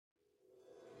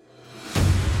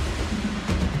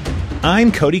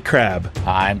I'm Cody Crabb.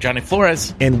 I'm Johnny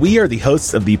Flores. And we are the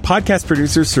hosts of the Podcast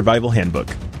Producer's Survival Handbook.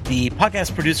 The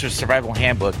Podcast Producer's Survival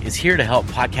Handbook is here to help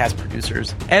podcast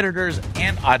producers, editors,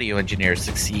 and audio engineers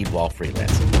succeed while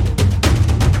freelancing.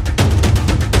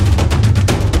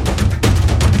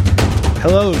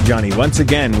 Hello, Johnny. Once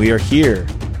again, we are here.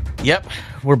 Yep,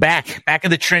 we're back in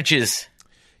the trenches.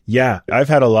 Yeah, I've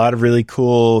had a lot of really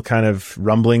cool kind of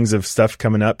rumblings of stuff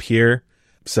coming up here.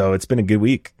 So it's been a good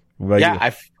week. What about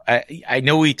you? I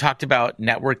know we talked about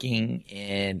networking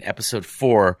in episode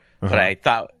 4, but I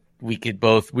thought we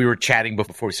were chatting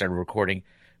before we started recording.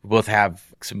 We both have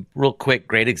some real quick,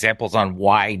 great examples on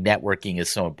why networking is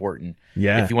so important.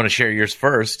 Yeah. If you want to share yours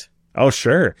first. Oh,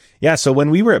 sure. Yeah. So when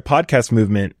we were at Podcast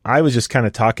Movement, I was just kind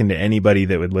of talking to anybody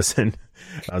that would listen.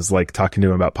 I was like talking to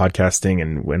them about podcasting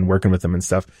and working with them and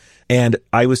stuff. And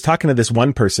I was talking to this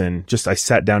one person, I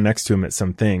sat down next to him at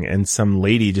something, and some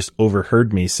lady just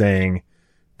overheard me saying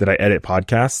that I edit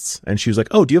podcasts. And she was like,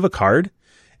 "Oh, do you have a card?"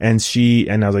 And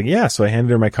I was like, "Yeah." So I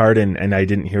handed her my card, and I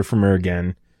didn't hear from her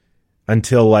again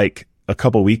until like a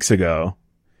couple weeks ago.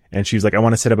 And she was like, "I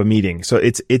want to set up a meeting." So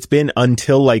it's been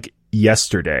until like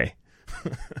yesterday.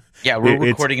 Yeah, we're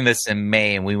recording this in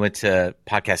May, and we went to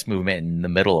Podcast Movement in the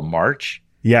middle of March.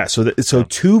 Yeah, so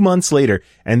 2 months later,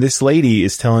 and this lady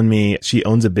is telling me she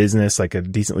owns a business, like a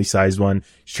decently sized one.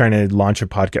 She's trying to launch a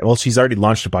podcast. Well, she's already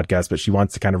launched a podcast, but she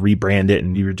wants to kind of rebrand it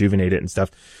and rejuvenate it and stuff.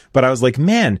 But I was like,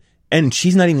 man, and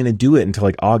she's not even going to do it until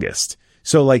like August.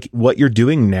 So like what you're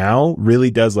doing now really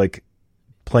does like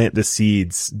plant the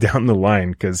seeds down the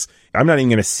line, because I'm not even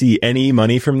going to see any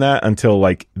money from that until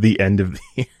like the end of the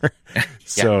year.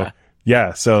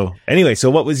 So anyway, so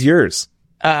what was yours?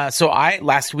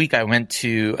 Last week I went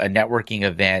to a networking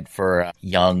event for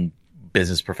young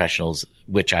business professionals,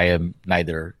 which I am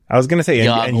neither. I was going to say,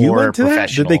 and you went to that?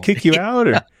 Did they kick you out?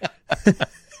 Or?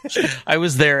 I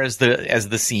was there as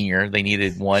the senior. They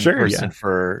needed one person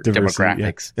for diversity,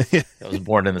 demographics. Yeah. I was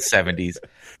born in the 70s.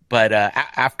 But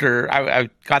after I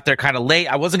got there kind of late,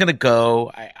 I wasn't going to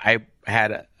go. I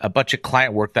had a bunch of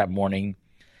client work that morning,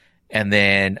 and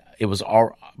then it was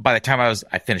all. By the time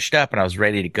I finished up and I was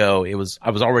ready to go, I was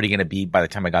already going to be, by the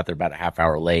time I got there, about a half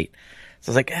hour late. So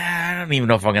I was like, I don't even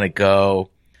know if I'm going to go.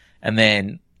 And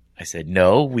then I said,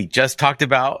 no, we just talked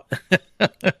about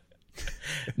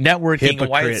networking and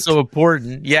why it's so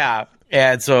important. Yeah.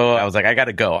 And so I was like, I got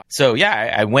to go. So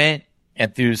yeah, I went,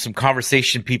 and through some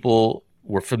conversation, people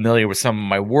were familiar with some of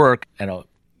my work, and a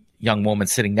young woman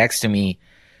sitting next to me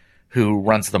who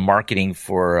runs the marketing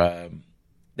for,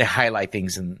 they highlight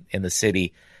things in the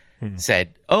city,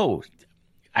 said, "Oh,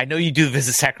 I know you do the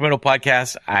Visit Sacramento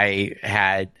podcast.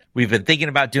 We've been thinking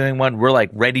about doing one. We're like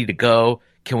ready to go.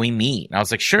 Can we meet?" And I was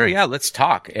like, "Sure, yeah, let's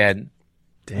talk." And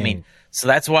Dang. I mean, so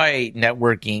that's why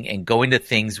networking and going to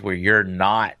things where you're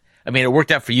not. I mean, it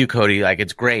worked out for you, Cody. Like,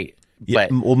 it's great, but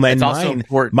it's also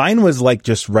important. Mine was like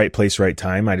just right place, right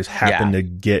time. I just happened to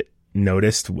get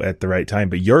noticed at the right time.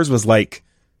 But yours was like,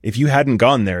 if you hadn't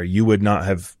gone there, you would not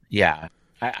have. Yeah.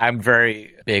 I'm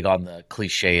very big on the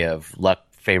cliche of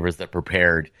luck favors the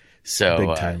prepared.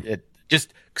 So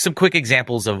just some quick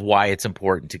examples of why it's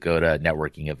important to go to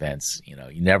networking events. You know,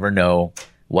 you never know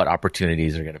what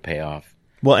opportunities are going to pay off.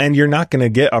 Well, and you're not going to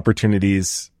get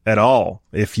opportunities at all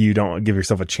if you don't give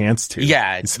yourself a chance to.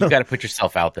 Yeah, you got to put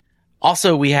yourself out there.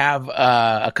 Also, we have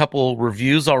a couple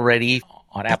reviews already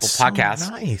on Apple Podcasts.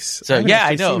 Nice. So yeah,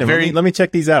 I know. Let me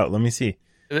check these out. Let me see.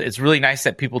 It's really nice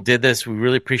that people did this. We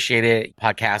really appreciate it.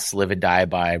 Podcasts live and die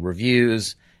by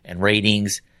reviews and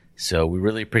ratings. So we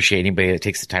really appreciate anybody that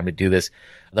takes the time to do this.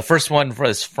 The first one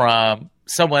was from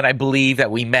someone I believe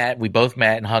that we both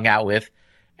met and hung out with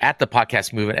at the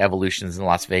Podcast Movement Evolutions in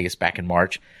Las Vegas back in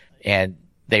March. And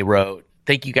they wrote,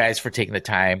 "Thank you guys for taking the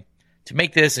time to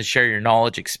make this and share your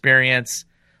knowledge, experience.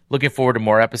 Looking forward to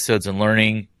more episodes and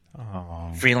learning.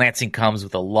 Freelancing comes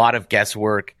with a lot of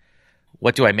guesswork.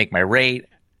 What do I make my rate?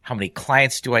 How many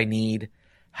clients do I need?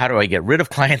 How do I get rid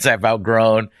of clients I've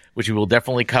outgrown?" Which we will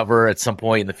definitely cover at some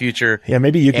point in the future. Yeah,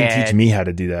 maybe you can teach me how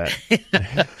to do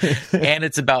that. And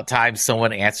it's about time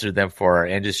someone answered them for our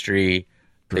industry.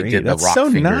 Great. They did That's the rock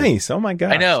so finger. nice. Oh my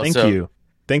gosh. I know. Thank you.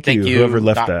 Thank you, whoever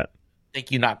left that. Thank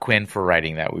you, Not Quinn, for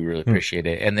writing that. We really appreciate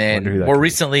it. And then more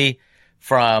recently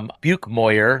from Buke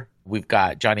Moyer, we've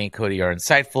got Johnny and Cody are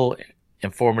insightful,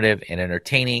 informative, and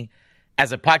entertaining.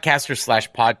 As a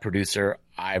podcaster / pod producer,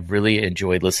 I've really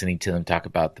enjoyed listening to them talk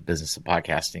about the business of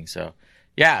podcasting. So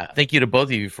yeah, thank you to both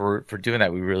of you for doing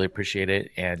that. We really appreciate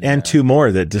it. And two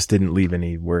more that just didn't leave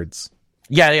any words.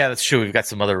 Yeah, that's true. We've got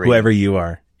some other whoever you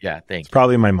are. Yeah, thanks.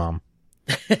 Probably my mom.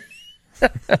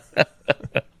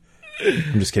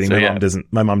 I'm just kidding.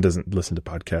 My mom doesn't listen to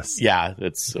podcasts. Yeah,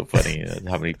 that's so funny.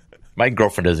 My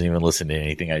girlfriend doesn't even listen to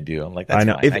anything I do. I'm like, that's I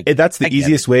know. fine. That's the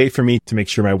easiest way for me to make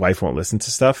sure my wife won't listen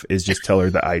to stuff is just tell her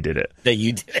that I did it. That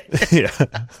you did it. Yeah.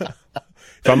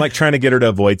 If I'm like trying to get her to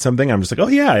avoid something, I'm just like, oh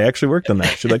yeah, I actually worked on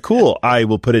that. She's like, cool. I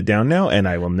will put it down now and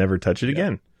I will never touch it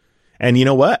again. And you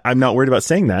know what? I'm not worried about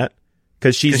saying that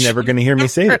because she's never going to hear me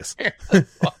say this.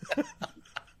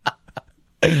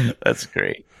 That's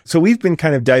great. So we've been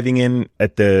kind of diving in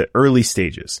at the early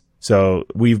stages. So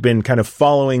we've been kind of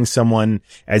following someone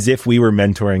as if we were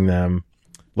mentoring them.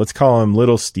 Let's call him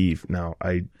Little Steve.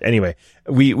 Anyway,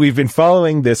 we've been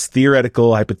following this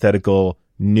theoretical, hypothetical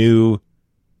new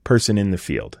person in the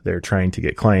field. They're trying to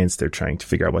get clients. They're trying to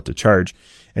figure out what to charge.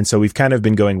 And so we've kind of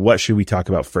been going, what should we talk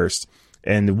about first?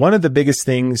 And one of the biggest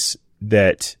things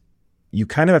that you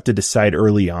kind of have to decide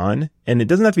early on, and it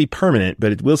doesn't have to be permanent,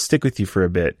 but it will stick with you for a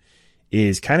bit,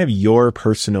 is kind of your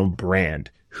personal brand,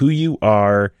 who you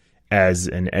are as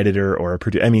an editor or a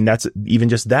producer. I mean, that's even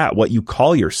just that, what you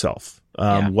call yourself,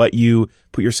 what you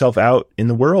put yourself out in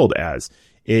the world as.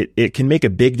 It can make a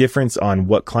big difference on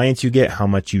what clients you get, how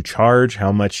much you charge,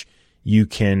 how much you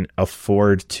can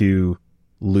afford to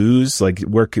lose, like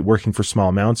working for small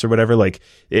amounts or whatever. Like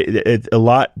a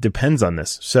lot depends on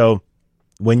this. So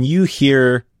when you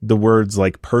hear the words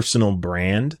like personal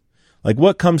brand, like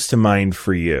what comes to mind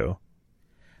for you?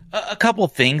 A couple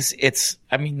of things. It's,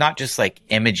 not just like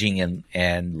imaging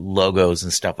and logos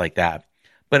and stuff like that,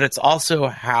 but it's also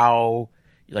how,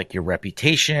 like, your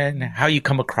reputation, how you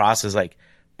come across as like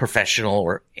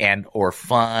professional or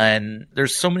fun.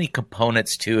 There's so many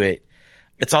components to it.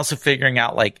 It's also figuring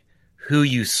out like who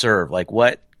you serve, like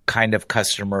what kind of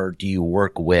customer do you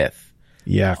work with?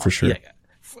 Yeah, for sure.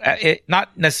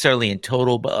 Not necessarily in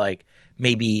total, but like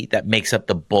maybe that makes up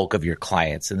the bulk of your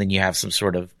clients. And then you have some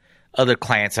sort of other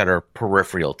clients that are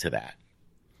peripheral to that.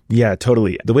 Yeah,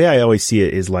 totally. The way I always see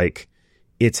it is like,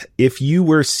 it's if you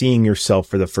were seeing yourself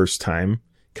for the first time,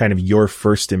 kind of your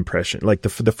first impression, like the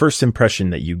first impression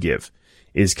that you give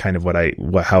is kind of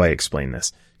how I explain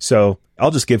this. So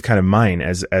I'll just give kind of mine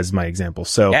as my example.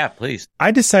 So yeah, please.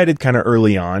 I decided kind of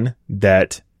early on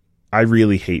that I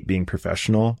really hate being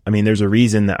professional. I mean, there's a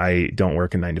reason that I don't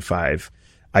work a 9 to 5.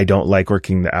 I don't like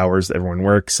working the hours that everyone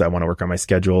works. I want to work on my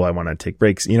schedule. I want to take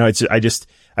breaks. I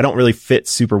don't really fit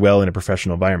super well in a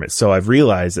professional environment. So I've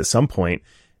realized at some point,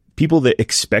 people that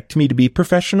expect me to be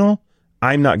professional,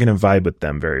 I'm not going to vibe with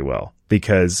them very well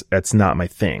because that's not my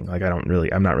thing. Like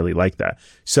I'm not really like that.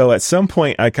 So at some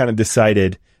point I kind of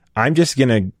decided I'm just going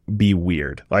to be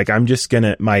weird. Like my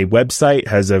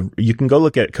website you can go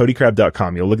look at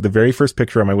codycrabb.com. You'll look at the very first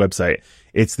picture on my website.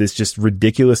 It's this just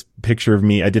ridiculous picture of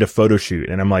me. I did a photo shoot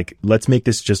and I'm like, let's make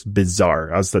this just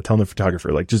bizarre. I was telling the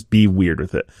photographer, like, just be weird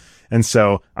with it. And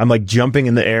so I'm like jumping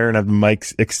in the air and I have the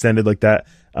mics extended like that.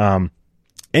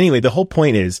 Anyway, the whole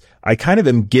point is I kind of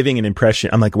am giving an impression.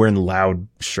 I'm like wearing loud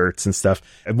shirts and stuff.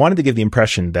 I wanted to give the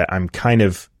impression that I'm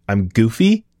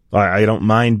goofy. I don't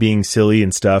mind being silly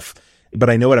and stuff, but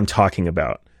I know what I'm talking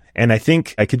about. And I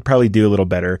think I could probably do a little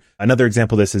better. Another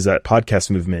example of this is at Podcast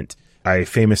Movement. I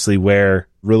famously wear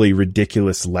really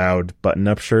ridiculous, loud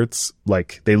button-up shirts.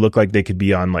 Like they look like they could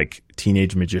be on like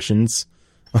Teenage Magicians.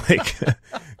 Like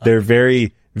they're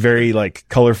very, very like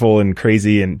colorful and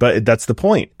crazy. But that's the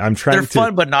point. They're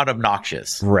fun, but not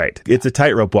obnoxious. Right. It's a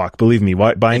tightrope walk. Believe me,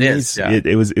 buying these,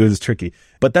 it was tricky.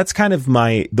 But that's kind of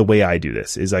the way I do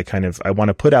this is I want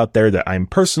to put out there that I'm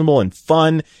personable and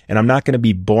fun and I'm not going to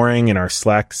be boring in our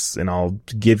Slacks and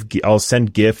I'll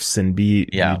send gifts and be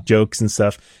jokes and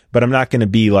stuff, but I'm not going to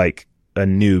be like a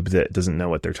noob that doesn't know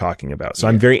what they're talking about. So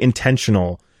I'm very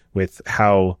intentional with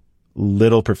how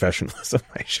little professionalism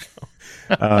I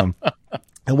show.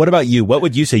 And what about you? What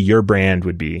would you say your brand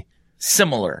would be?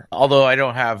 Similar. Although I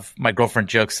don't have, my girlfriend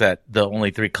jokes that the only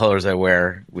 3 colors I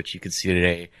wear, which you can see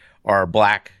today, are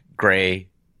black, gray,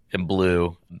 and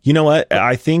blue. You know what?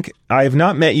 I think I've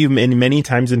not met you many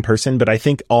times in person, but I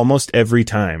think almost every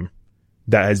time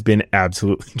that has been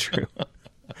absolutely true.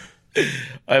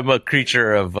 I'm a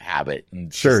creature of habit.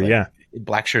 Sure, yeah.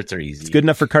 Black shirts are easy. It's good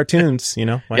enough for cartoons, you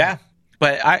know? Yeah.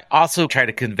 But I also try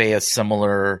to convey a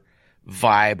similar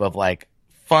vibe of like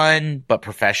fun, but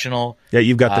professional. Yeah,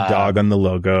 you've got the dog on the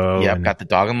logo. Yeah, I've got the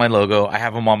dog on my logo. I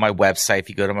have them on my website. If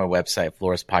you go to my website,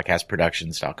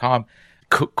 florispodcastproductions.com.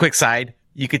 Quick side,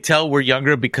 you could tell we're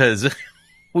younger because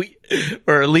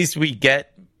or at least we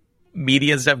get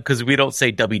media and stuff because we don't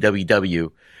say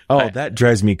www. Oh, that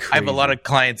drives me crazy. I have a lot of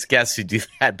clients, guests who do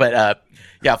that. But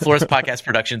yeah, Flores Podcast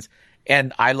Productions.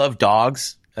 And I love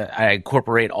dogs. I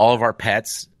incorporate all of our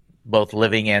pets, both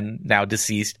living and now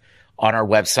deceased, on our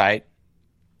website.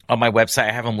 on my website.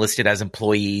 I have them listed as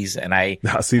employees, and I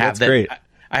See, that's great.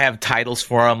 I have titles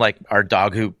for them. Like our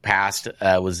dog who passed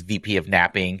was VP of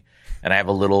napping, and I have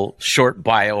a little short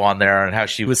bio on there on how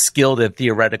she was skilled in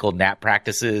theoretical nap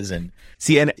practices. And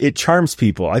see, and it charms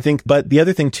people, I think. But the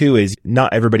other thing too is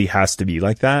not everybody has to be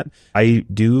like that. I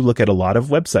do look at a lot of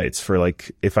websites for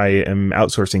like if I am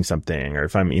outsourcing something or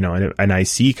if I'm, and I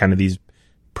see kind of these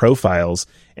profiles,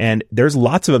 and there's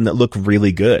lots of them that look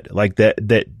really good, like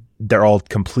that they're all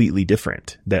completely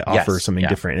different, that offer something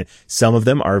different. Some of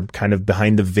them are kind of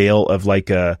behind the veil of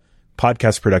like a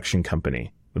podcast production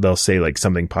company. They'll say like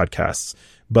something podcasts,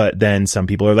 but then some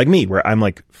people are like me, where I'm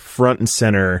like front and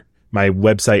center. My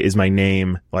website is my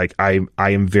name. Like I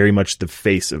am very much the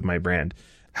face of my brand.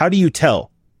 How do you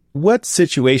tell what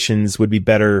situations would be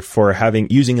better for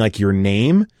using like your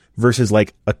name versus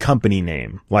like a company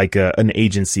name, like an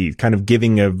agency, kind of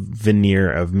giving a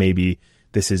veneer of maybe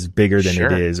this is bigger than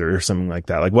it is or something like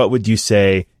that? Like what would you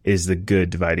say is the good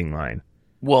dividing line?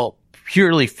 Well,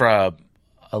 purely from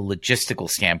a logistical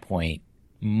standpoint,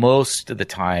 most of the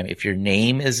time, if your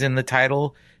name is in the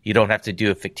title, you don't have to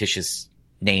do a fictitious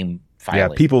name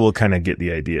filing. Yeah, people will kind of get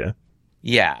the idea.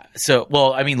 Yeah. So,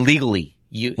 well, I mean, legally.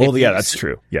 That's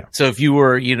true. Yeah. So if you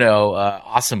were,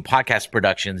 Awesome Podcast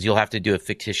Productions, you'll have to do a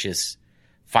fictitious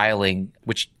filing,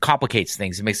 which complicates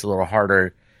things. It makes it a little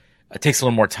harder. It takes a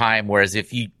little more time. Whereas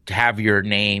if you have your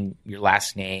name, your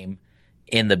last name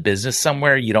in the business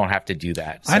somewhere, you don't have to do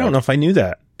that. So, I don't know if I knew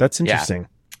that. That's interesting.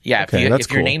 Yeah. Okay,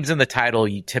 if your name's in the title,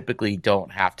 you typically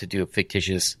don't have to do a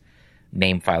fictitious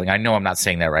name filing. I know I'm not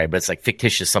saying that right, but it's like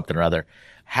fictitious something or other.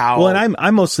 Well, and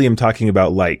I mostly am talking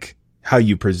about like how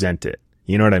you present it.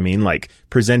 You know what I mean? Like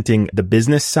presenting the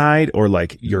business side or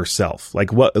like yourself.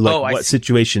 Like what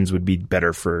situations would be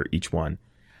better for each one?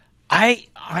 I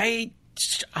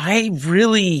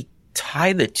really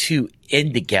tie the two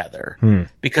in together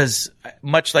because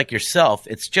much like yourself,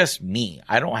 it's just me.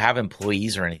 I don't have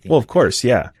employees or anything. Well, of course.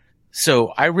 Yeah. So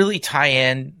I really tie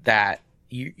in that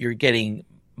you're getting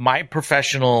my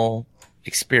professional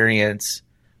experience,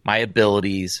 my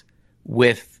abilities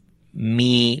with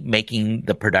me making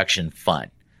the production fun.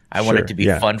 I want it to be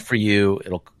fun for you.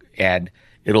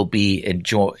 It'll be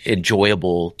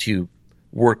enjoyable to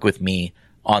work with me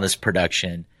on this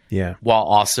production. Yeah. While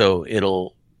also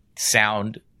it'll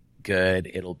sound good,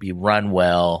 it'll be run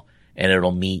well, and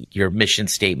it'll meet your mission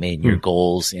statement, your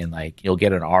goals, and like you'll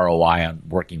get an ROI on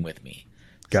working with me.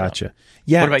 Gotcha. So,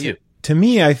 yeah. What about you? To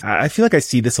me, I feel like I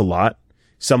see this a lot.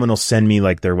 Someone will send me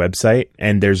like their website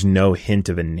and there's no hint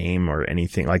of a name or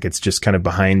anything. Like it's just kind of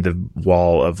behind the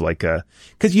wall of like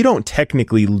cause you don't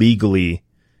technically legally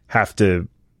have to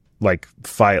like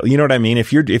file, you know what I mean?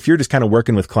 If you're just kind of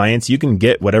working with clients, you can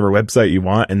get whatever website you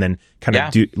want and then kind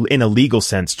of do, in a legal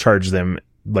sense, charge them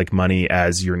like money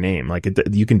as your name. Like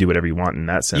you can do whatever you want in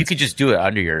that sense. You could just do it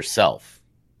under yourself.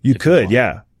 You could,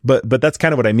 yeah. But that's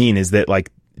kind of what I mean is that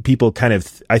like people kind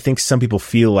of, I think some people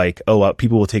feel like,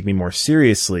 people will take me more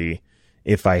seriously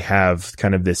if I have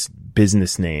kind of this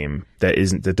business name that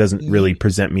doesn't really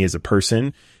present me as a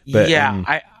person. But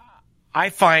I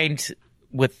find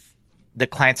with the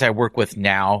clients I work with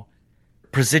now,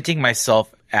 presenting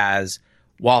myself as,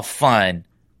 while fun,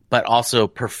 but also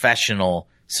professional.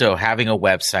 So having a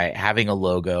website, having a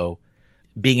logo,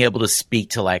 being able to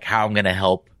speak to like how I'm going to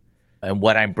help and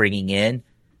what I'm bringing in,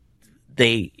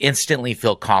 they instantly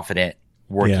feel confident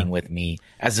working with me,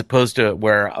 as opposed to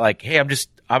where like, hey,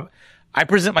 I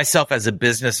present myself as a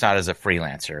business, not as a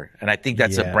freelancer. And I think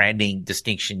that's a branding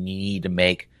distinction you need to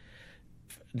make,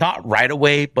 not right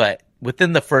away, but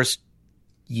within the first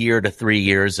year to 3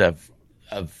 years of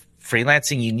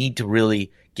freelancing, you need to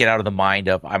really get out of the mind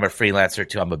of I'm a freelancer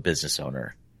to I'm a business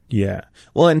owner. Yeah.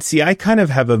 Well, and see, I kind of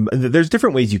have there's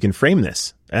different ways you can frame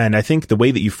this. And I think the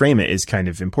way that you frame it is kind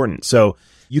of important. So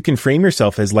you can frame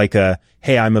yourself as like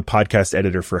hey, I'm a podcast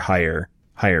editor for hire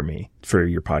me for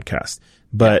your podcast.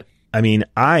 But I mean,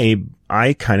 I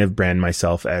kind of brand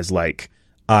myself as like,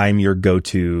 I'm your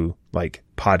go-to like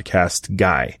podcast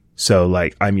guy. So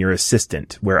like I'm your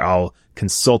assistant where I'll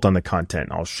consult on the content.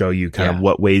 I'll show you kind of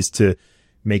what ways to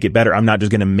make it better. I'm not just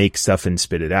going to make stuff and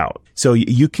spit it out. So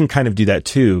you can kind of do that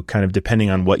too, kind of depending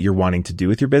on what you're wanting to do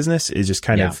with your business is just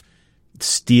kind of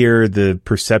steer the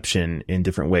perception in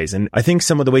different ways. And I think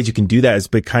some of the ways you can do that is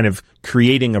by kind of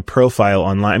creating a profile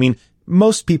online. I mean,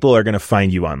 most people are going to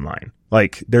find you online.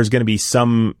 Like there's going to be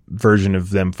some version of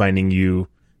them finding you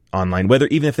online,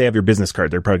 even if they have your business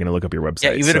card, they're probably going to look up your website.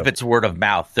 Yeah, even if it's word of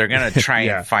mouth, they're going to try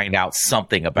and find out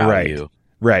something about you.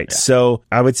 Right. Yeah. So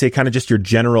I would say kind of just your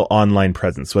general online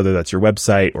presence, whether that's your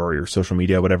website or your social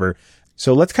media, whatever.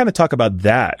 So let's kind of talk about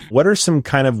that. What are some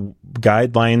kind of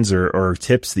guidelines or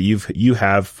tips that you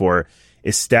have for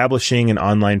establishing an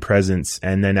online presence?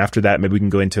 And then after that, maybe we can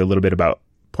go into a little bit about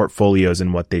portfolios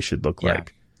and what they should look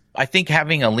like. I think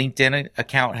having a LinkedIn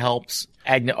account helps.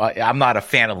 I'm not a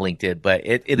fan of LinkedIn, but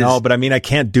it is. No, but I mean, I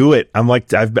can't do it. I'm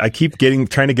like, I keep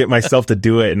trying to get myself to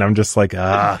do it. And I'm just like,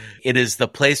 It is the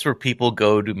place where people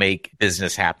go to make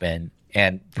business happen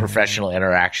and professional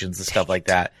interactions and stuff like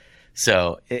that.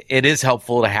 So it is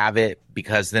helpful to have it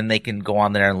because then they can go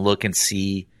on there and look and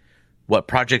see what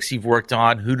projects you've worked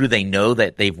on. Who do they know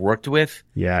that they've worked with?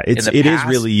 Yeah, it is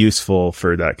really useful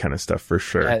for that kind of stuff for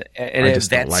sure. It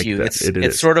vets you.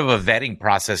 It's sort of a vetting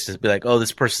process to be like, oh,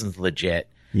 this person's legit.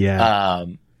 Yeah.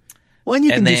 Well, and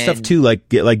you can do stuff too, like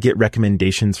get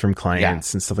recommendations from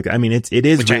clients and stuff like that. I mean, it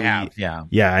is which really, I have,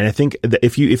 yeah. And I think that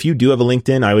if you do have a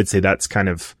LinkedIn, I would say that's kind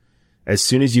of, as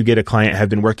soon as you get a client, have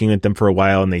been working with them for a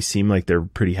while and they seem like they're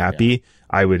pretty happy,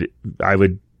 I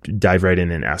would dive right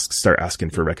in and start asking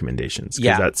for recommendations.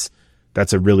 Because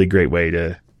that's a really great way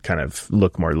to kind of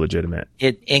look more legitimate.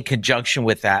 In conjunction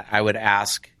with that, I would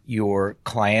ask your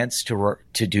clients to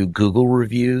do Google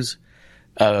reviews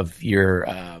of your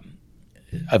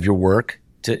work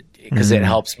because it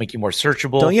helps make you more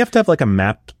searchable. Don't you have to have like a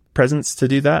map presence to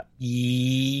do that?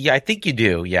 Yeah, I think you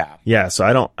do. Yeah. Yeah. So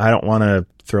I don't want to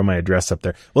throw my address up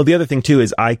there. Well, the other thing too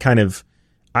is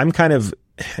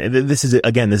this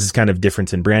is kind of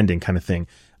difference in branding kind of thing.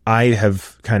 I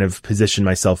have kind of positioned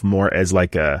myself more as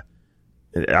like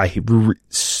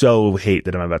so hate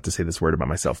that I'm about to say this word about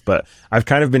myself, but I've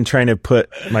kind of been trying to put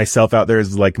myself out there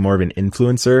as like more of an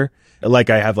influencer.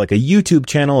 Like I have like a YouTube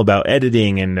channel about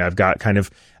editing and I've got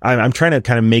I'm trying to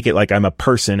kind of make it like I'm a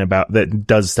person that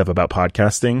does stuff about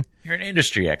podcasting. You're an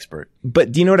industry expert.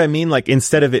 But do you know what I mean? Like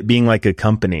instead of it being like a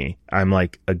company, I'm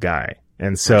like a guy.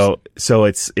 And so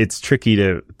it's tricky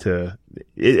but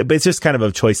it's just kind of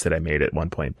a choice that I made at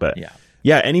one point. But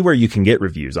yeah, anywhere you can get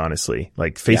reviews, honestly,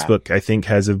 like Facebook, I think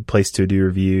has a place to do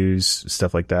reviews,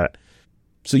 stuff like that.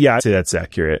 So yeah, I'd say that's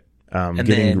accurate.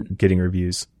 Getting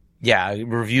reviews. Yeah,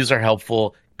 reviews are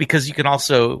helpful because you can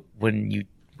also,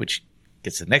 which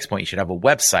gets to the next point, you should have a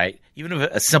website. Even if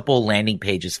a simple landing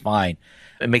page is fine.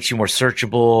 It makes you more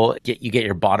searchable. You get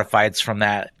your bona fides from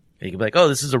that. You can be like, oh,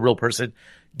 this is a real person.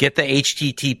 Get the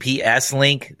HTTPS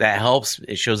link. That helps.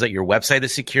 It shows that your website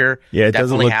is secure. Yeah, it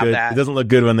doesn't look good. It doesn't look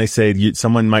good when they say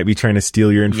someone might be trying to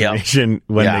steal your information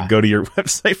when they go to your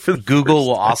website. Google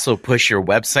will also push your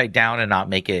website down and not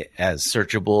make it as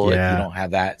searchable if you don't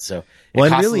have that. So it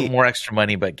costs a little more extra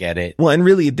money, but get it. Well, and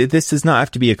really, this does not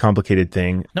have to be a complicated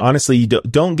thing. No. Honestly, you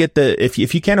don't get if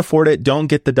you can't afford it, don't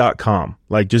get the .com.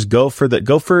 Like just go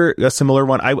for a similar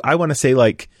one. I want to say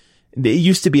like, it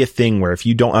used to be a thing where if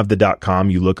you don't have the .com,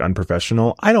 you look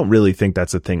unprofessional. I don't really think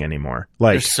that's a thing anymore.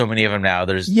 Like there's so many of them now.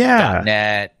 There's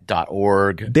 .net,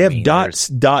 .org. They have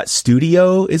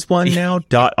 .studio is one now.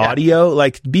 .audio.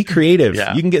 Like be creative.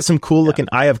 Yeah. You can get some cool looking.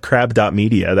 I have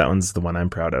crab.media. That one's the one I'm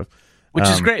proud of. Which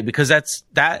is great because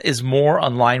that is more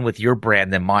online with your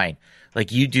brand than mine.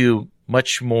 Like you do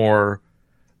much more.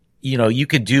 You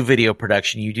could do video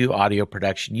production, you do audio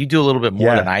production, you do a little bit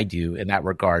more than I do in that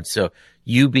regard. So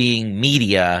you being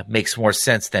media makes more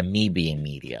sense than me being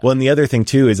media. Well, and the other thing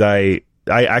too is I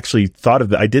actually thought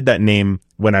of I did that name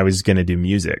when I was going to do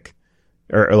music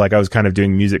or like I was kind of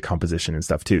doing music composition and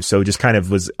stuff too. So just kind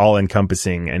of was all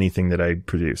encompassing anything that I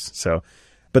produce. So,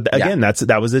 but again,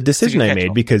 that was a decision I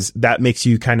made because that makes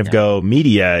you kind of go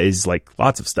media is like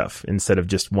lots of stuff instead of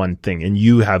just one thing. And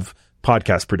you have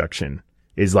podcast production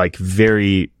is like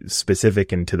very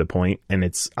specific and to the point. And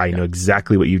I know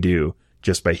exactly what you do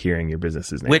just by hearing your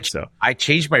business's name. So I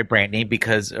changed my brand name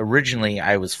because originally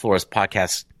I was Flores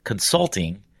Podcast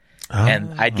Consulting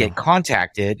and I'd get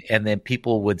contacted and then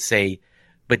people would say,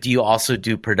 but do you also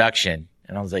do production?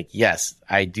 And I was like, yes,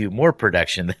 I do more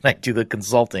production than I do the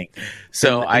consulting.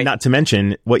 So and not to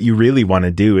mention what you really want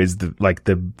to do is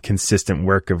the consistent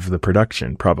work of the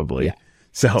production probably. Yeah.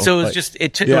 So it was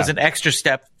it was an extra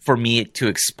step for me to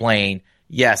explain,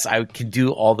 yes, I can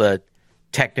do all the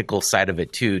technical side of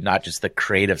it too, not just the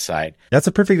creative side. That's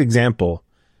a perfect example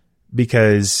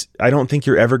because I don't think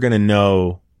you're ever going to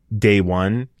know day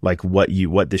one, like what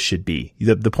this should be.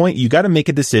 The point, you got to make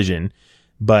a decision,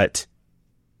 but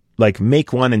like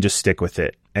make one and just stick with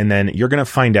it. And then you're going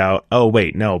to find out, oh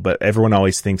wait, no, but everyone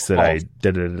always thinks that I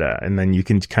da-da-da-da. And then you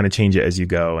can kind of change it as you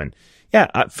go. And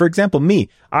yeah, for example,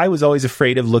 I was always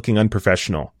afraid of looking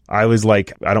unprofessional. I was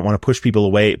like, I don't want to push people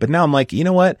away. But now I'm like, you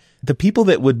know what? The people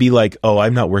that would be like, oh,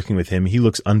 I'm not working with him. He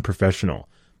looks unprofessional.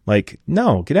 Like,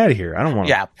 no, get out of here. I don't want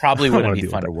to. Yeah, probably I don't wouldn't wanna be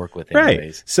deal fun with to that. work with Right.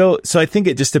 anyways. So I think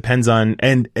it just depends on,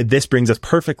 and this brings us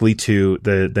perfectly to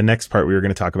the next part we were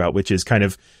going to talk about, which is kind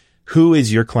of who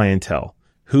is your clientele?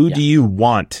 Who do you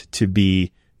want to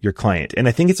be your client? And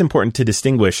I think it's important to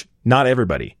distinguish not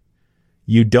everybody.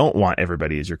 You don't want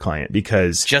everybody as your client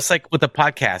because Just like with a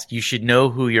podcast, you should know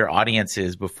who your audience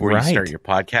is before you start your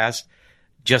podcast.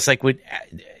 Just like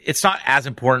it's not as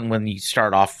important when you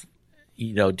start off,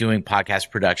 doing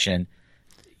podcast production,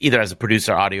 either as a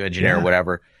producer, audio engineer, or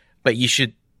whatever, but you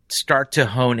should start to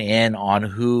hone in on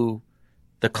who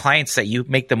the clients that you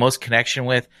make the most connection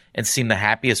with and seem the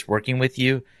happiest working with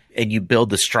you and you build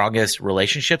the strongest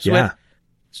relationships with.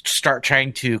 Start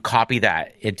trying to copy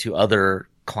that into other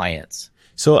clients.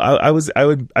 So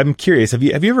I'm curious. Have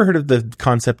you ever heard of the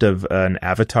concept of an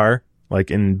avatar, like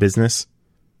in business?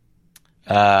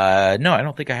 No, I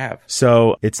don't think I have.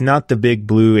 So it's not the big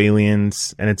blue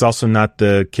aliens, and it's also not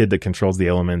the kid that controls the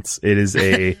elements. It is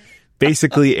it's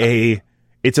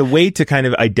a way to kind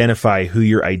of identify who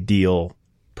your ideal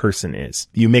person is.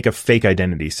 You make a fake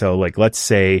identity. So like, let's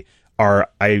say our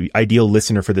ideal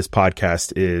listener for this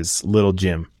podcast is Little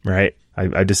Jim, right?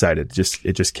 I decided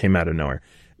it just came out of nowhere.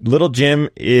 Little Jim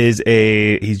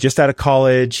he's just out of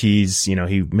college. He's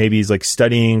like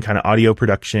studying kind of audio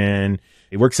production.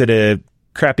 He works at a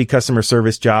crappy customer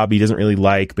service job he doesn't really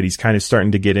like, but he's kind of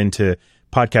starting to get into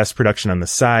podcast production on the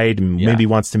side and maybe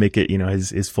wants to make it,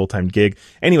 his full-time gig.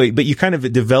 Anyway, but you kind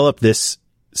of develop this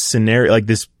scenario, like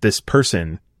this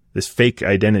person, this fake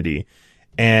identity.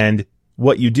 And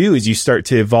what you do is you start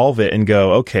to evolve it and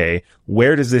go, okay,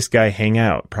 where does this guy hang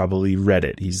out? Probably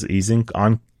Reddit.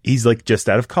 He's like just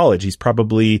out of college. He's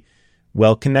probably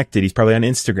well connected. He's probably on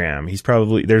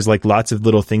Instagram. There's like lots of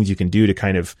little things you can do to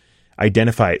kind of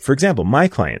identify it. For example,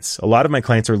 a lot of my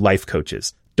clients are life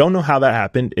coaches. Don't know how that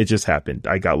happened. It just happened.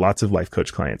 I got lots of life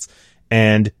coach clients,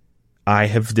 and I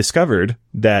have discovered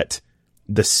that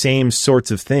the same sorts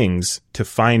of things to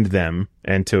find them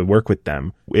and to work with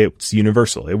them, it's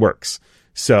universal. It works.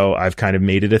 So I've kind of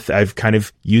made it I've kind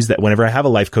of used that whenever I have a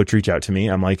life coach reach out to me.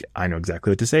 I'm like, I know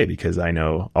exactly what to say because I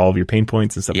know all of your pain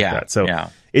points and stuff like that. So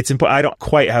it's important. I don't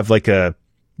quite have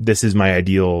this is my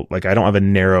ideal, I don't have a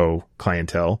narrow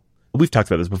clientele. We've talked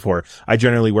about this before. I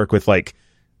generally work with like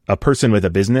a person with a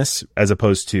business as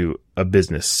opposed to a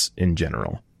business in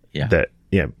general.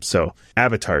 So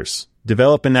avatars,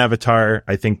 develop an avatar.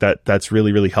 I think that's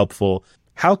really, really helpful.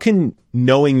 How can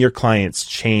knowing your clients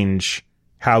change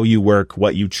how you work,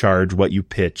 what you charge, what you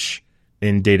pitch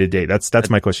in day to day? That's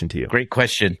my question to you. Great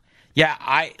question. Yeah.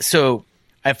 So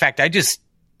in fact, I just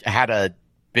had a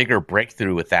bigger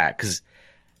breakthrough with that because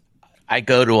I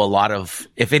go to a lot of,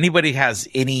 if anybody has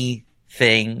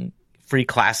anything, free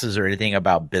classes or anything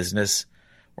about business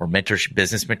or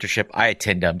business mentorship, I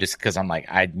attend them just because I'm like,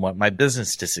 I want my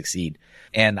business to succeed.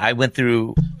 And I went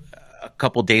through a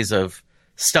couple days of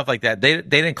stuff like that. They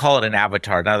didn't call it an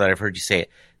avatar. Now that I've heard you say it,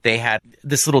 they had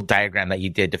this little diagram that you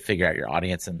did to figure out your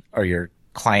audience or your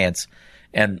clients.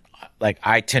 And like,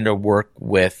 I tend to work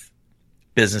with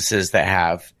businesses that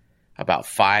have about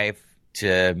 5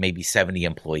 to maybe 70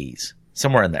 employees,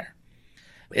 somewhere in there.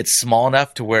 It's small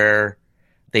enough to where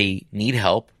they need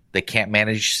help. They can't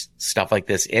manage stuff like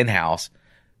this in-house,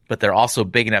 but they're also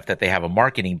big enough that they have a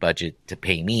marketing budget to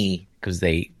pay me because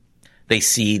they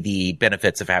see the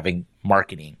benefits of having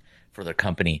marketing for their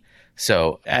company.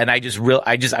 So, and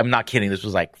I'm not kidding. This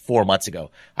was like 4 months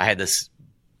ago. I had this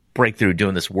breakthrough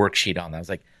doing this worksheet on that. I was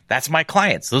like, that's my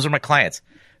clients. Those are my clients.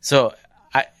 So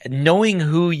knowing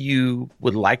who you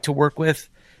would like to work with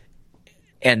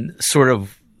and sort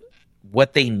of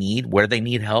what they need, where they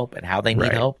need help and how they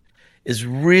need help is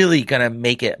really going to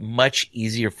make it much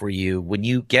easier for you when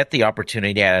you get the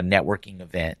opportunity at a networking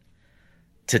event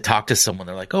to talk to someone.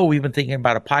 They're like, oh, we've been thinking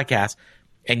about a podcast.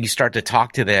 And you start to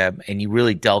talk to them and you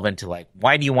really delve into like,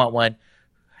 why do you want one?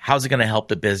 How's it going to help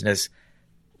the business?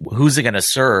 Who's it going to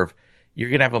serve? You're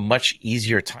going to have a much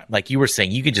easier time. Like you were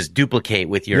saying, you can just duplicate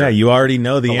with your you already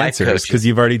know the answers because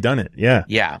you've already done it. Yeah.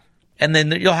 Yeah. And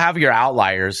then you'll have your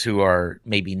outliers who are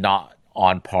maybe not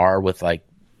on par with like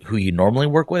who you normally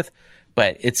work with,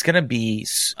 but it's going to be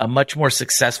a much more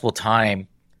successful time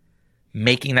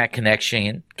making that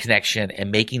connection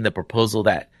and making the proposal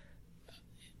that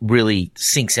really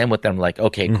sinks in with them. Like,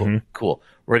 okay, cool.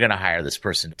 We're going to hire this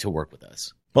person to work with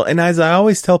us. Well, and as I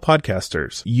always tell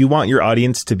podcasters, you want your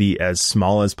audience to be as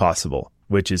small as possible,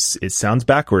 which is, it sounds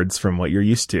backwards from what you're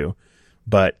used to,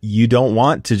 but you don't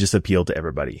want to just appeal to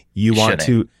everybody. You want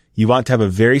to have a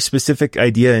very specific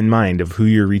idea in mind of who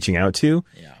you're reaching out to.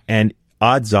 Yeah. And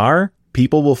odds are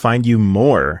people will find you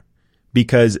more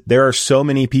because there are so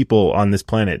many people on this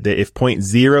planet that if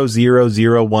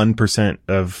 0.0001%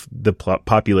 of the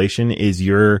population is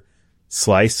your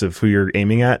slice of who you're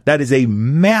aiming at, that is a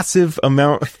massive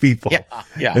amount of people.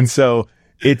 Yeah. And so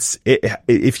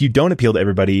if you don't appeal to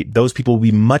everybody, those people will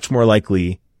be much more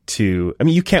likely to, I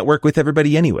mean, you can't work with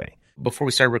everybody anyway. Before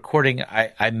we started recording,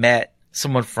 I met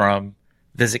someone from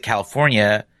Visit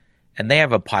California, and they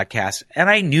have a podcast, and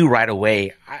I knew right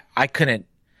away I couldn't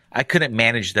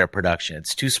manage their production.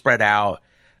 It's too spread out.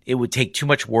 It would take too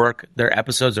much work. Their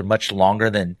episodes are much longer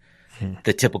than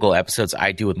the typical episodes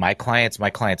I do with my clients. My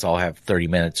clients all have 30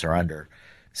 minutes or under.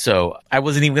 So I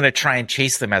wasn't even going to try and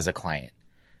chase them as a client.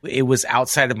 It was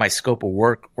outside of my scope of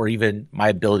work or even my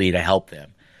ability to help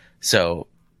them. So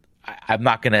I'm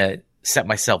not going to set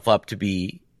myself up to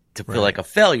feel like a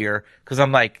failure, because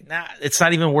I'm like, nah, it's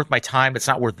not even worth my time. It's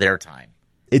not worth their time.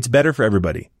 It's better for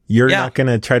everybody. You're not going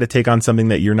to try to take on something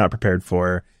that you're not prepared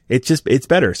for. It's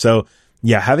better. So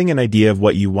yeah, having an idea of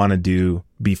what you want to do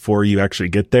before you actually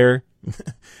get there,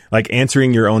 like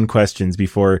answering your own questions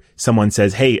before someone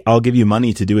says, hey, I'll give you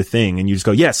money to do a thing. And you just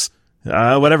go, yes,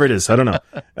 whatever it is. I don't know.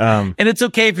 And it's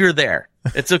okay if you're there.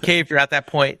 It's okay if you're at that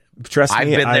point. Trust me. I've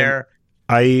been there.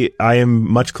 I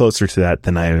am much closer to that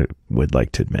than I would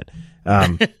like to admit.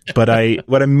 But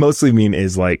what I mostly mean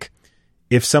is like,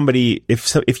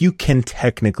 if you can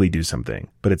technically do something,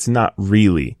 but it's not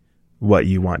really what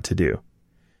you want to do,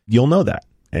 you'll know that.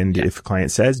 And if a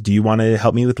client says, do you want to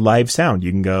help me with live sound?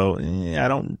 You can go, I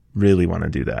don't really want to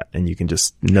do that. And you can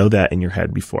just know that in your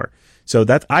head before. So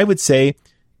that I would say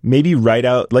maybe write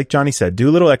out, like Johnny said, do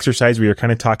a little exercise where you're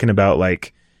kind of talking about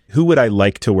like, who would I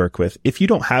like to work with? If you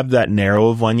don't have that narrow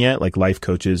of one yet, like life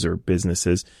coaches or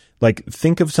businesses, like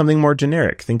think of something more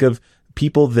generic. Think of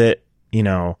people that,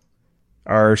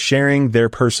 are sharing their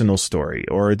personal story,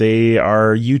 or they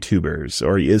are YouTubers,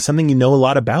 or is something you know a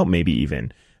lot about, maybe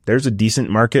even. There's a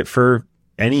decent market for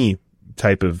any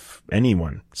type of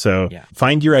anyone. So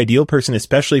find your ideal person,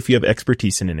 especially if you have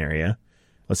expertise in an area.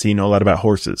 Let's say you know a lot about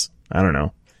horses. I don't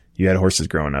know. You had horses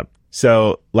growing up.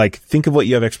 So like think of what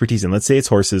you have expertise in. Let's say it's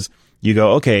horses. You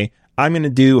go, okay, I'm going to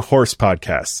do horse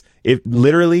podcasts. If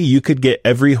literally you could get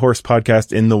every horse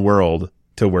podcast in the world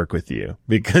to work with you,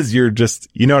 because you're just,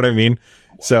 you know what I mean?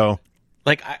 So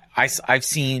like I've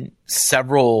seen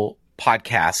several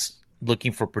podcasts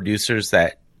looking for producers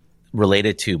that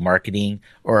related to marketing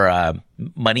or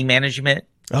money management.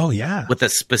 Oh yeah. With a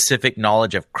specific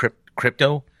knowledge of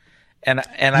crypto. And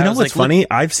I was what's funny?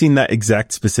 I've seen that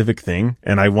exact specific thing,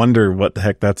 and I wonder what the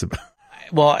heck that's about.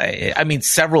 Well, I mean,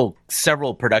 several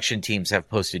production teams have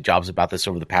posted jobs about this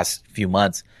over the past few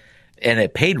months, and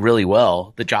it paid really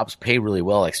well. The jobs pay really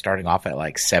well, like starting off at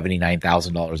like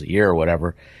 $79,000 a year or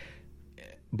whatever.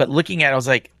 But looking at it, I was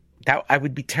like, that I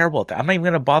would be terrible at that. I'm not even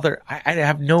going to bother. I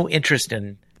have no interest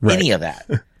in any of that.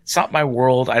 It's not my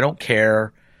world. I don't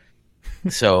care.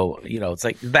 So, it's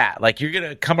like that. Like you're going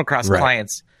to come across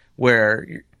clients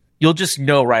where you'll just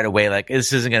know right away, like,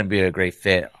 this isn't going to be a great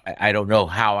fit. I don't know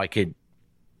how I could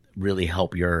really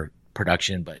help your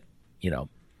production, but,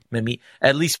 maybe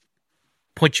at least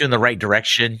point you in the right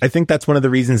direction. I think that's one of the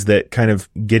reasons that kind of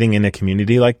getting in a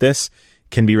community like this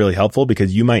can be really helpful,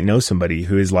 because you might know somebody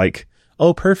who is like,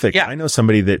 oh, perfect. Yeah. I know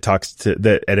somebody that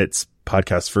that edits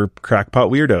podcasts for crackpot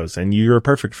weirdos, and you're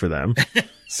perfect for them.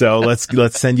 So let's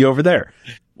send you over there.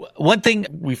 One thing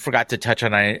we forgot to touch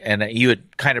on, and you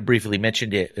had kind of briefly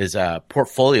mentioned it, is a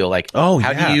portfolio. Like,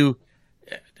 how do you?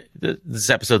 This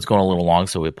episode's going a little long,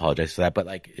 so we apologize for that. But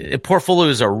like,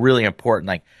 portfolios are really important.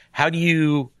 Like, how do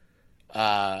you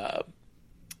how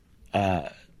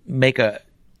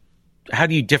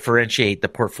do you differentiate the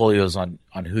portfolios on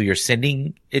who you're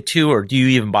sending it to, or do you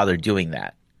even bother doing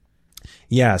that?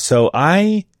 Yeah, so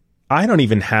I don't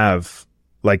even have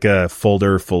like a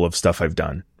folder full of stuff I've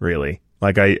done, really.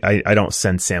 Like I don't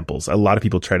send samples. A lot of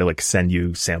people try to like send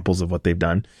you samples of what they've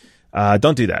done.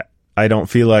 Don't do that. I don't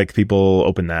feel like people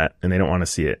open that and they don't want to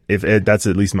see it. That's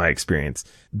at least my experience.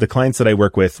 The clients that I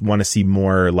work with want to see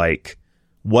more like,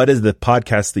 what does the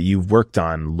podcast that you've worked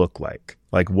on look like?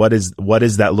 Like, what does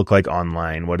that look like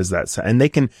online? What does that,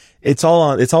 and it's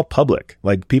all public.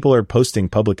 Like, people are posting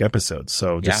public episodes.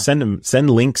 So just send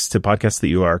links to podcasts that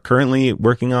you are currently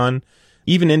working on.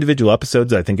 Even individual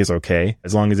episodes, I think, is okay,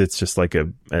 as long as it's just like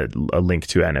a link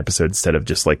to an episode instead of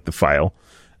just like the file.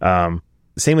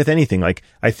 Same with anything. Like,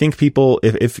 I think people,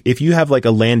 if you have like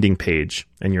a landing page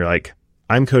and you're like,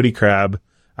 I'm Cody Crabb,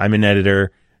 I'm an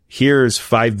editor, here's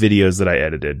 5 videos that I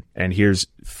edited, and here's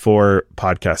 4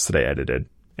 podcasts that I edited,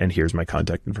 and here's my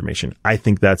contact information. I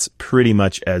think that's pretty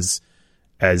much as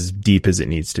deep as it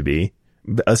needs to be.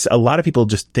 A lot of people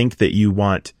just think that you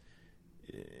want,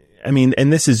 I mean,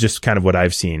 and this is just kind of what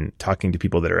I've seen talking to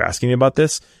people that are asking me about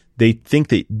this. They think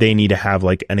that they need to have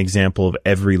like an example of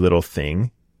every little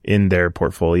thing in their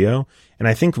portfolio. And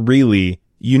I think really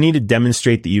you need to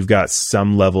demonstrate that you've got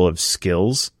some level of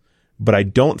skills, but I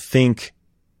think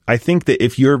that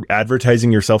if you're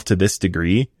advertising yourself to this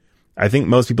degree, I think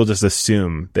most people just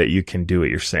assume that you can do what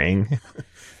you're saying.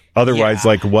 Otherwise,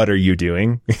 like, what are you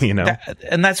doing? You know?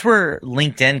 And that's where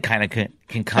LinkedIn kind of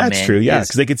can come in. That's true. Yeah.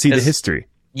 Because they could see the history.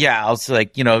 Yeah. Also,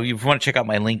 like, you know, if you want to check out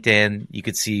my LinkedIn, you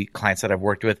could see clients that I've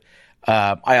worked with.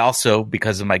 I also,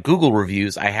 because of my Google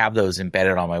reviews, I have those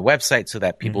embedded on my website so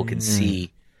that people can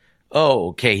see, oh,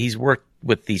 okay, he's worked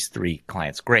with these 3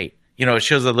 clients. Great. You know, it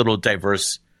shows a little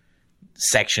diverse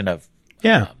section of,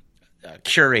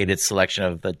 curated selection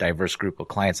of the diverse group of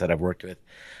clients that I've worked with.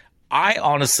 I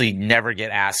honestly never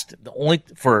get asked the only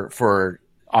for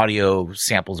audio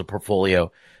samples or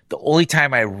portfolio. The only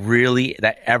time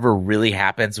that ever really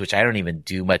happens, which I don't even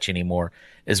do much anymore,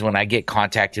 is when I get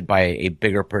contacted by a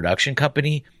bigger production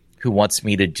company who wants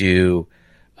me to do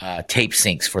tape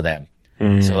syncs for them.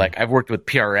 So like I've worked with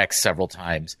PRX several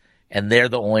times, and they're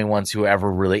the only ones who ever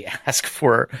really ask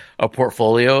for a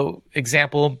portfolio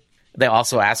example. They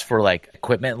also ask for like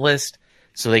equipment list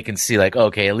so they can see like,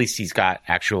 okay, at least he's got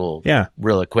actual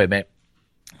real equipment.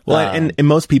 Well, and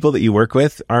most people that you work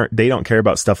with they don't care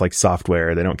about stuff like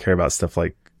software. They don't care about stuff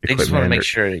like equipment. They just want to make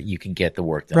sure that you can get the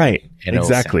work done. Right. And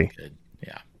exactly. Good.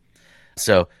 Yeah.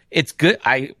 So it's good.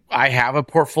 I have a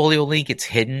portfolio link. It's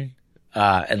hidden.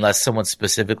 Unless someone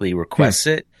specifically requests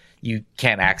it, you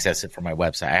can't access it from my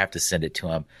website. I have to send it to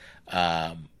them.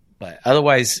 But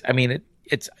otherwise, I mean,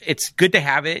 it's good to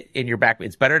have it in your back.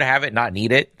 It's better to have it, not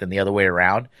need it, than the other way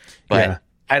around. But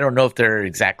I don't know if they're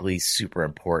exactly super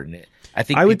important.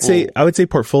 I would say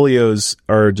portfolios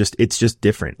are it's just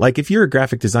different. Like if you're a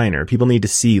graphic designer, people need to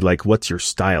see like what's your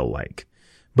style like.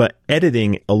 But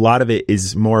editing, a lot of it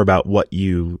is more about what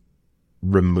you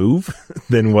remove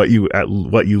than what you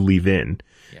leave in.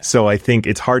 Yeah. So I think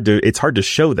it's hard to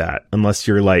show that unless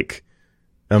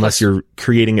you're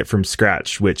creating it from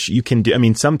scratch, which you can do. I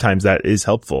mean, sometimes that is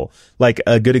helpful. Like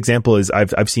a good example is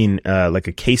I've seen like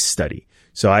a case study.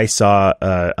 So I saw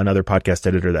another podcast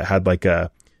editor that had like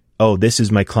this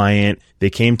is my client.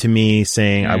 They came to me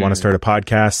saying, I want to start a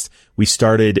podcast. We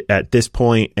started at this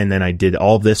point and then I did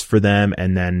all this for them.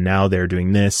 And then now they're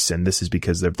doing this. And this is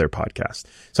because of their podcast.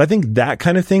 So I think that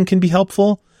kind of thing can be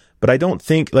helpful, but I don't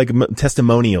think like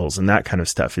testimonials and that kind of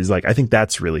stuff is like, I think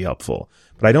that's really helpful,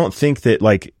 but I don't think that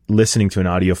like listening to an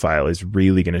audio file is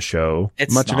really going to show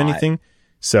much of anything.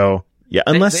 So yeah,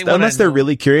 unless they're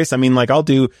really curious. I mean, like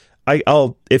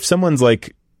if someone's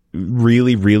like,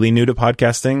 really, really new to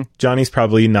podcasting, Johnny's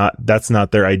probably that's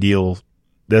not your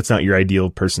ideal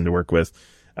person to work with.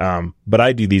 But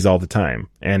I do these all the time,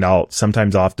 and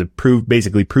sometimes I'll have to prove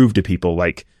to people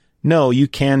like, no, you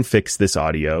can fix this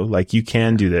audio. Like you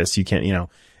can do this, you can,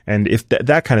 and if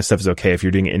that kind of stuff is okay if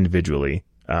you're doing it individually.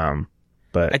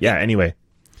 But yeah, anyway,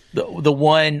 the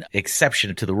one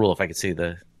exception to the rule, if I could say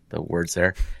the words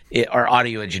there, are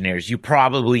audio engineers. You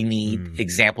probably need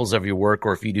examples of your work,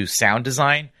 or if you do sound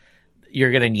design,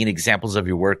 you're going to need examples of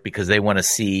your work because they want to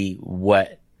see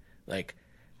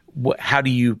how do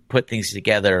you put things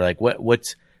together? Like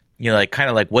what's, like kind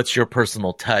of like what's your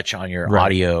personal touch on your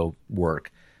audio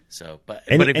work? So, but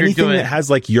if you're anything that has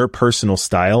like your personal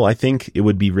style, I think it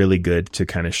would be really good to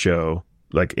kind of show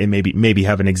like it maybe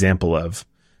have an example of,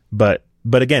 but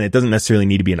again, it doesn't necessarily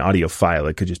need to be an audio file.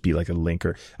 It could just be like a link,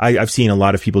 or I've seen a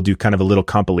lot of people do kind of a little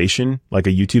compilation, like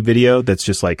a YouTube video that's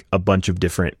just like a bunch of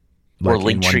different, like, or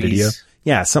link trees. Video.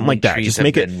 Yeah, something like that. Just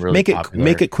make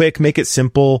it quick, make it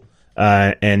simple,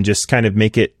 and just kind of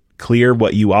make it clear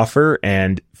what you offer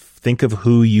and think of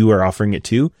who you are offering it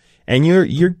to, and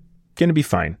you're going to be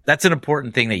fine. That's an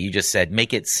important thing that you just said.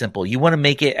 Make it simple. You want to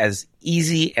make it as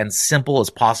easy and simple as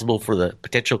possible for the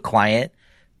potential client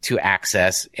to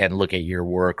access and look at your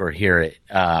work or hear it.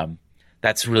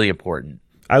 That's really important.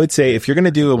 I would say if you're going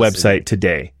to do a website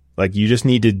today, like you just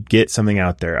need to get something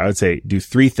out there, I would say do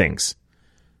 3 things.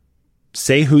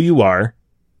 Say who you are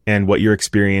and what your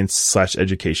experience /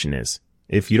 education is.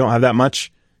 If you don't have that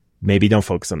much, maybe don't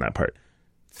focus on that part.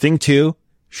 Thing 2,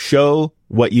 show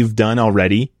what you've done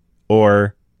already,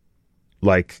 or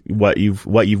like what you've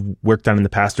worked on in the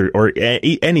past, or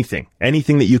anything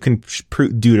that you can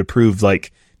do to prove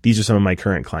like these are some of my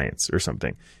current clients or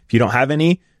something. If you don't have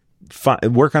any,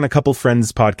 work on a couple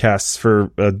friends' podcasts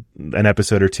for an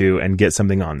episode or 2 and get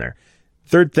something on there.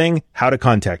 Third thing, how to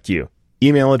contact you.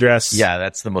 Email address. Yeah,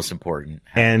 that's the most important.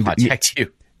 How to contact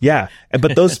you. Yeah.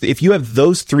 But if you have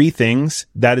those three things,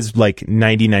 that is like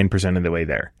 99% of the way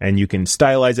there. And you can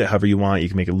stylize it however you want. You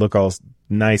can make it look all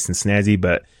nice and snazzy,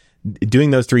 but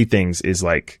doing those three things is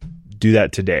like, do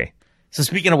that today. So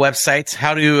speaking of websites,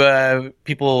 how do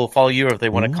people follow you, or if they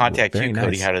want to contact you,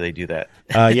 Cody, nice. how do they do that?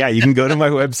 Yeah, you can go to my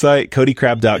website,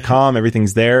 codycrabb.com.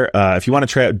 Everything's there. If you want to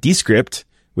try out Descript,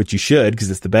 which you should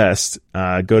because it's the best,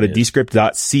 go to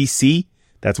descript.cc.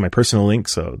 That's my personal link,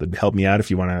 so that'd help me out if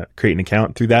you want to create an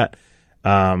account through that.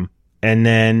 And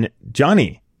then,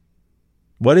 Johnny,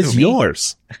 what is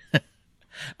yours?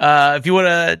 If you want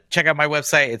to check out my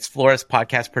website, it's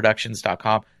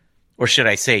florispodcastproductions.com. Or should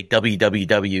I say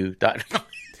www.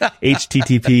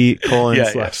 http :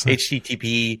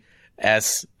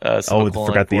 https.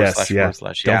 Forgot the S. Yeah.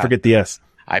 Don't forget the S.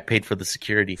 I paid for the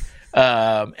security.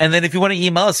 And then if you want to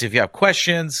email us, if you have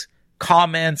questions,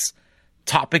 comments,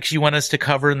 topics you want us to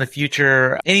cover in the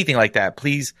future, anything like that,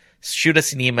 please shoot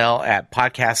us an email at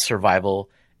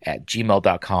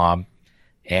podcastsurvival@gmail.com.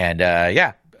 And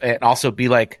and also be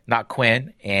like not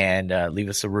Quinn and leave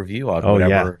us a review on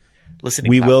whatever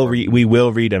listening platform. We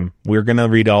will read them. We're gonna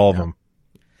read all of them,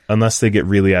 unless they get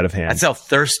really out of hand. That's how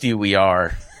thirsty we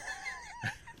are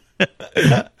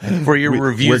for your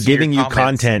reviews. We're giving you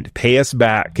content. Pay us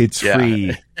back. It's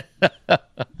free. But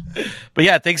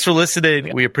yeah, thanks for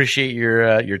listening. We appreciate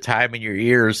your time and your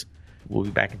ears. We'll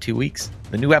be back in 2 weeks.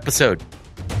 The new episode.